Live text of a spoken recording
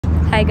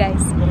Hi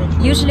guys.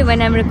 Usually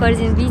when I'm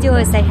recording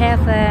videos I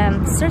have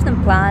a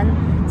certain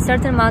plan,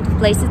 certain amount of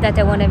places that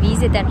I want to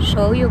visit and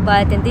show you,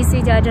 but in this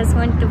video I just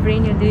want to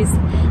bring you this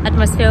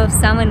atmosphere of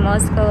summer in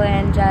Moscow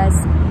and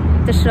just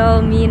to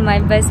show me and my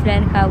best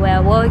friend how we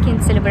are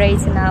walking,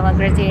 celebrating our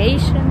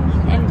graduation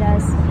and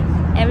just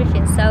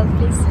everything. So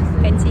please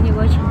continue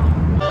watching.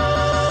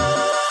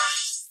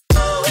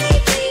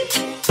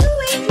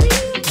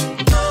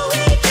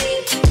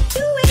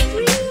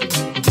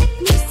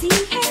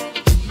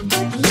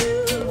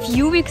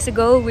 Weeks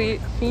ago we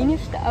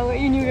finished our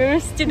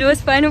university. It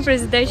was final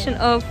presentation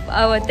of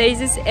our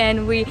thesis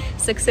and we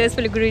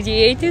successfully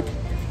graduated,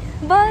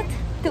 but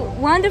the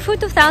wonderful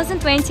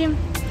 2020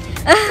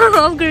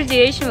 of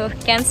graduation was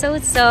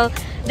cancelled, so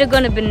there's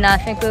gonna be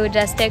nothing. We will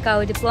just take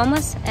our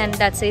diplomas and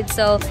that's it.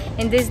 So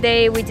in this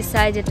day we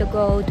decided to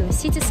go to the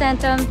city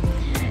center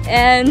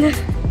and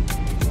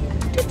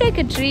to take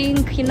a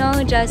drink, you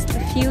know, just to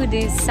feel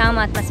this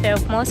summer atmosphere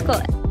of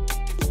Moscow.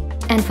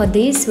 And for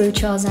this, we've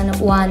chosen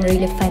one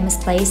really famous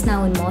place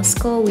now in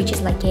Moscow, which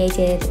is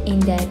located in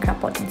the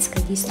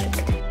Kropotnitsky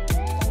district.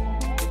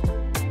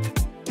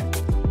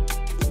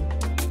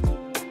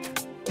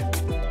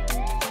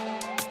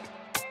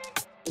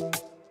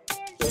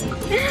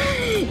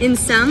 In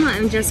summer,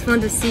 I'm just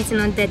fond of sitting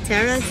on that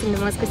terrace in the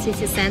Moscow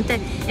city center.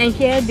 And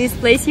here, this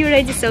place, you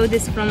already saw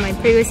this from my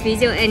previous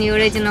video, and you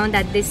already know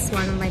that this is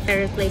one of my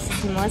favorite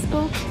places in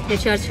Moscow, the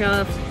church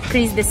of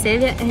Kristina the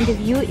Saviour, and the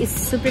view is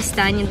super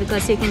stunning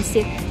because you can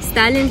see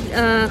Stalin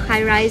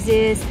high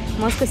rises,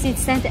 Moscow city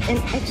center, and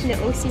actually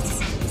all city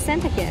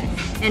center here,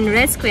 and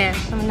Red Square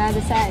from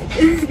another side.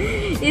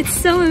 It's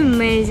so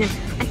amazing.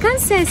 I can't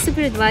say I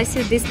super advise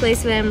you this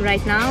place where I'm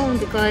right now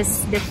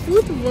because the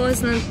food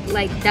was not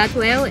like that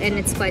well and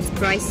it's quite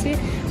pricey,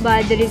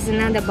 but there is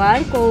another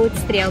bar called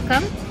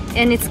Strelka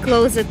and it's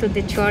closer to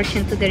the church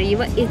and to the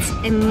river. It's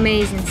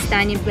amazing,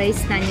 stunning place,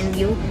 stunning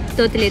view.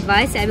 Totally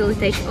advise. I will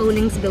attach all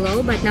links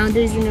below, but now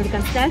there is a new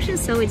reconstruction,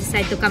 so we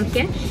decided to come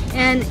here.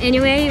 And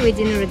anyway, we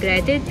didn't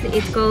regret it.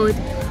 It's called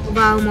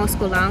Wow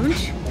Moscow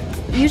Lounge.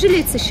 Usually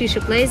it's a shisha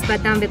place,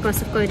 but now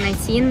because of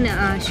COVID-19,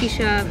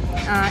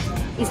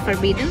 shisha is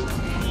forbidden.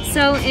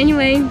 So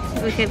anyway,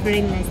 we have a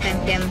really nice time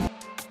here.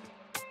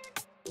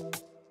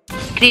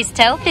 Chris,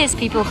 tell please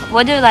people,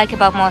 what do you like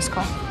about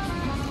Moscow?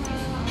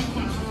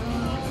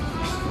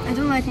 I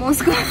don't like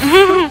Moscow.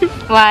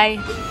 Why?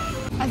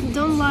 I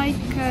don't like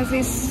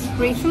this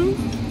rhythm.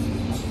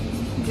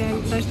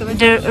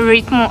 The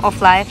rhythm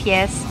of life,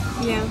 yes.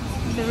 Yeah,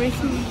 the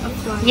rhythm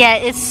of life. Yeah,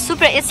 it's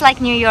super, it's like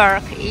New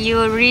York.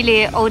 You're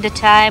really all the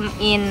time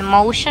in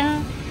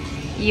motion.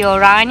 You're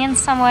running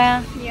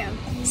somewhere. Yeah.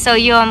 So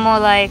you're more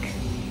like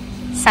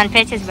Saint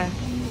Petersburg.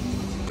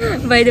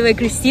 By the way,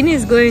 Kristina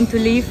is going to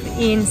live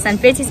in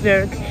Saint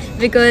Petersburg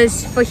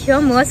because for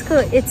her Moscow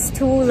it's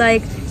too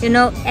like, you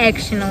know,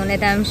 action on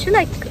it. I'm sure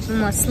like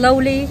more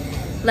slowly,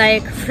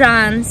 like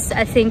France,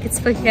 I think it's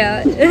for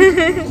her.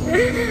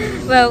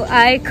 Well,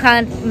 I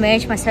can't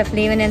manage myself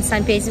living in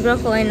Saint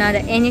Petersburg or in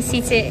any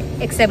city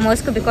except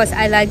Moscow because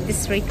I like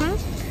this rhythm.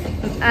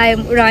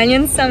 I'm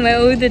running somewhere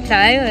all the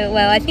time.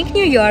 Well, I think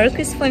New York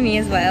is for me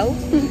as well.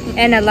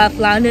 And I love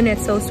London.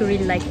 It's also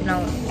really like, you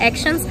know,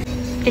 actions.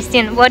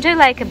 Christine, what do you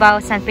like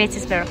about St.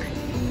 Petersburg?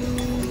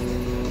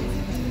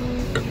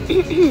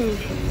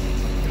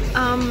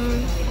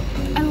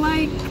 I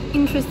like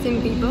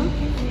interesting people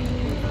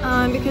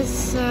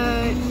because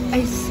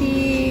I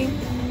see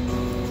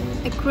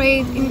a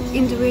great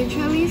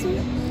individualism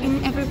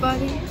in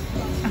everybody.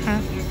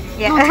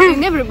 Yeah. Not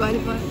in everybody,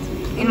 but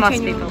in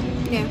most general.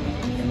 people. Yeah.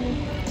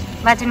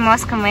 But in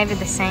Moscow maybe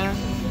the same.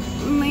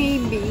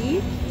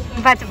 Maybe.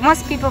 But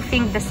most people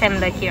think the same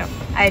like here.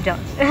 I don't.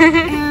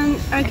 And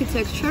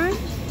architecture,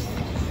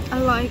 I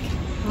like.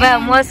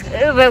 Well,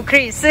 well,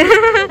 Chris,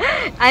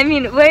 I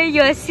mean, where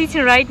you are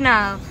sitting right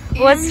now,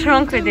 what's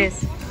wrong with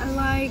this? I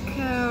like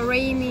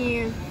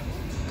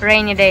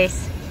rainy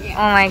days. Yeah.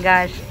 Oh my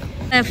gosh.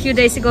 A few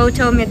days ago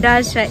told me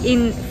Dasha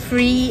in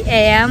 3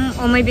 AM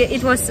or maybe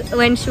it was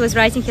when she was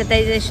writing her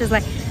thesis, she was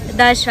like,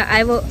 Dasha,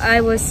 I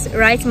was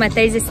writing my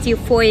thesis till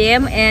 4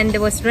 AM and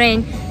there was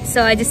rain,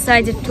 so I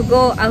decided to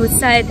go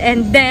outside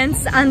and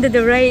dance under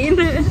the rain.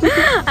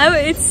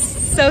 It's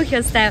so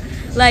her style.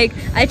 Like,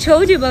 I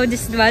told you about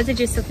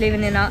disadvantages of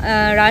living in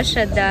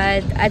Russia,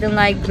 that I don't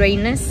like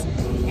grayness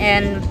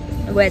and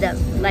weather.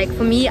 Like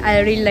for me,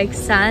 I really like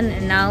sun,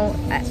 and now,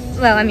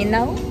 well, I mean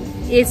now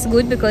it's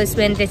good because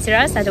we're in the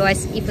terrace,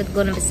 otherwise if it's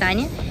gonna be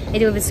sunny,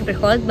 it will be super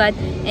hot. But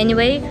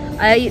anyway,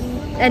 I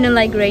don't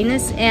like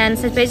grayness, and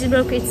St.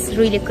 Petersburg, it's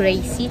really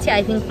great city,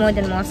 I think more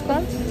than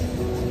Moscow.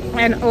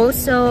 And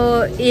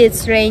also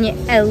it's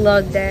raining a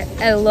lot there,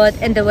 a lot,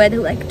 and the weather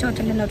like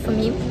totally not for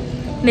me.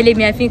 Believe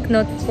me, I think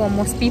not for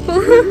most people.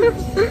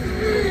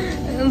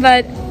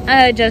 But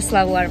I just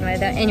love warm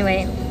weather.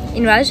 Anyway,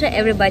 in Russia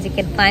everybody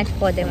can find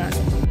what they want.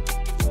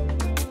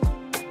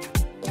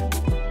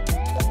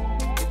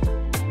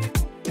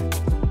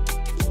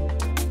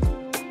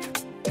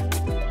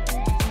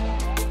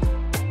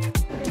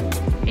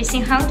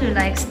 Christine, how do you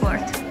like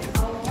sport?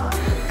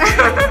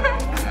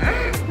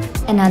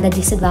 Another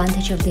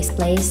disadvantage of this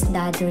place is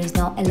that there is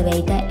no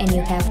elevator and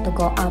you have to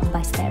go up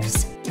by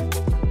stairs.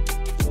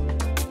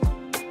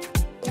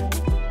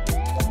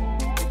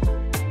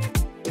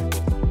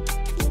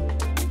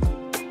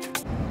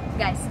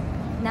 Guys,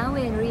 now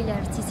we're in a really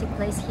artistic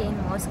place here in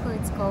Moscow.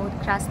 It's called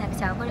Krasny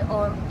October,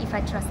 or if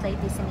I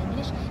translate this in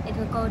English, it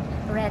will be called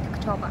Red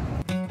October.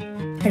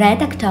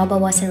 Red October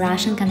was a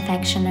Russian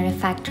confectionery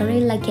factory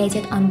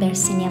located on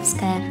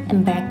Bersenevskaya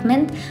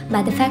embankment,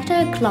 but the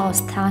factory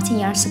closed 13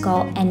 years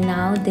ago, and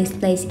now this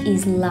place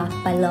is loved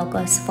by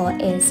locals for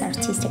its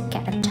artistic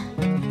character.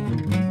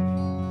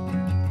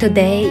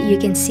 Today you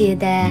can see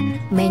there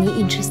many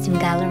interesting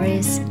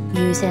galleries,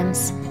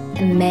 museums,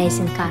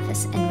 amazing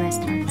cafes and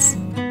restaurants.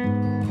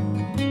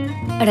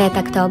 Red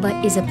October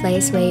is a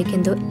place where you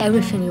can do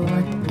everything you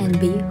want and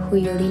be who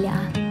you really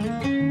are.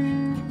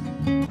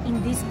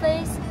 In this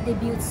place they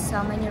built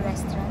so many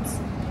restaurants,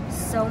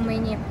 so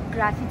many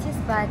graffitis,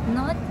 but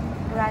not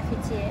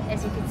graffiti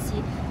as you can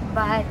see,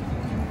 but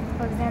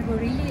for example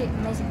really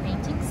amazing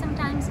paintings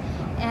sometimes,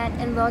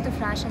 and a lot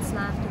of Russians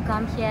love to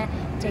come here,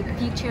 take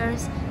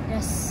pictures.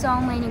 There's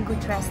so many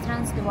good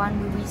restaurants, the one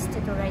we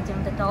visited already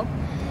on the top,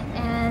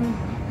 and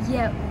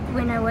yeah,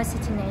 when I was a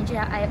teenager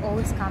I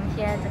always come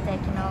here to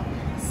take, you know,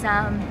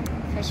 some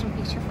fashion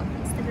picture for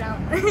Instagram.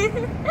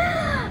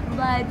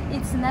 But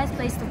it's a nice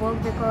place to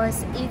walk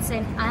because it's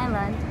an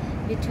island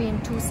between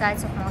two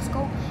sides of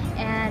Moscow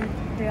and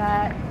there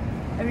are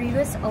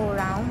rivers all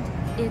around.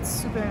 It's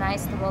super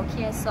nice to walk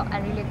here, so I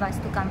really advise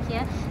to come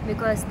here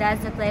because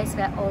that's the place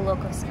where all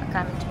locals are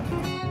coming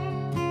to.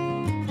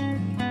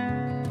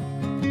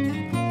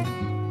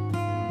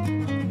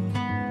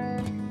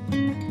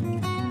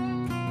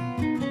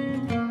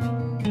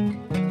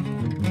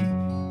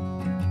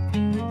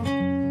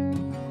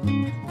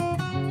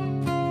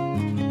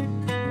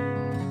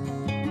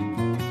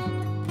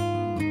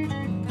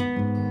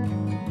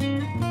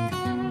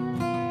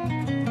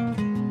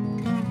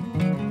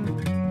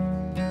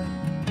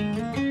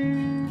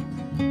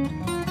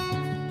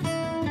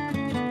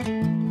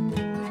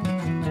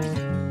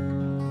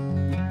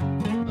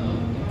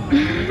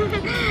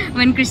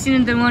 When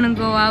Kristina don't want to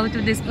go out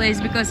of this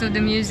place because of the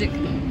music.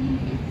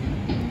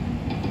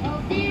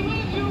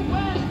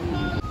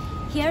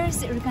 Here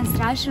is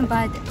reconstruction,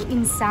 but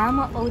in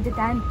summer all the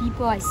time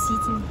people are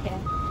sitting here,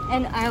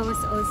 and I was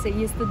also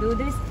used to do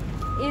this.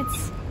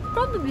 It's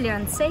probably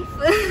unsafe,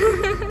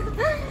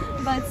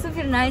 but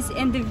super nice,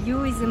 and the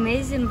view is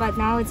amazing. But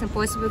now it's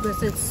impossible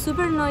because it's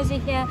super noisy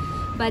here.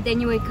 But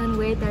anyway, can't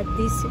wait that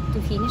this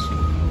to finish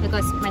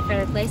because it's my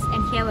favorite place.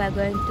 And here we are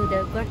going to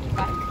the Gorky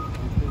Park.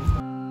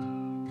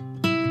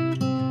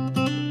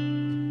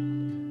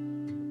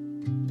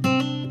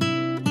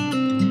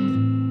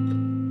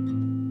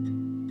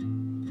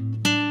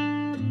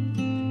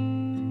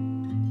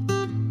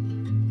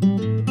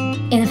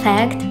 In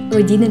fact,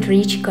 we didn't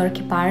reach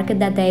Gorky Park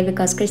that day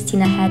because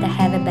Kristina had a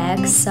heavy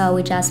bag, so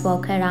we just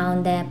walked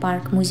around the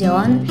park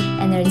museum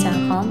and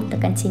returned home to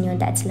continue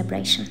that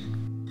celebration.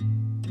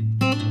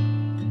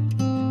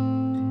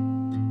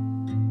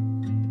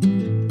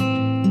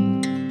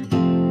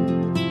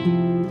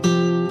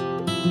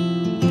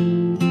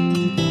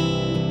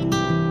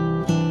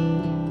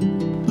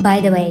 By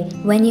the way,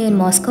 when you're in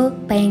Moscow,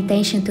 pay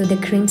attention to the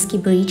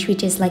Krymsky Bridge,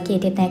 which is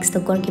located next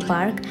to Gorky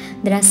Park.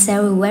 There are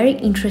several very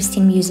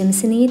interesting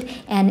museums in it,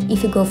 and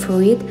if you go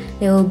through it,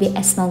 there will be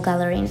a small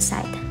gallery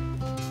inside.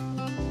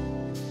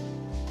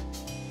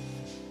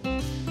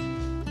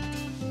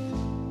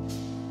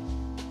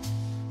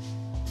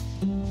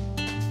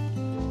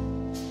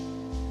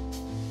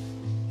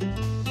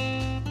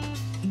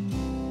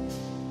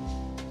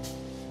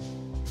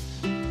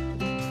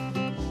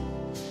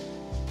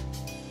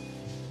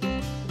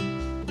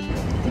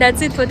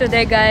 That's it for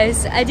today,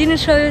 guys. I didn't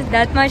show you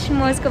that much in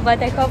Moscow,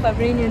 but I hope I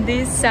bring you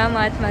this summer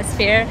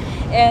atmosphere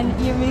and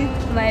you meet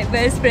my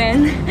best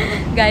friend.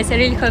 Guys, I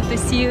really hope to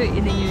see you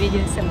in the new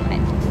video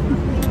sometime.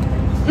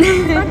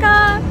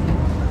 Пока!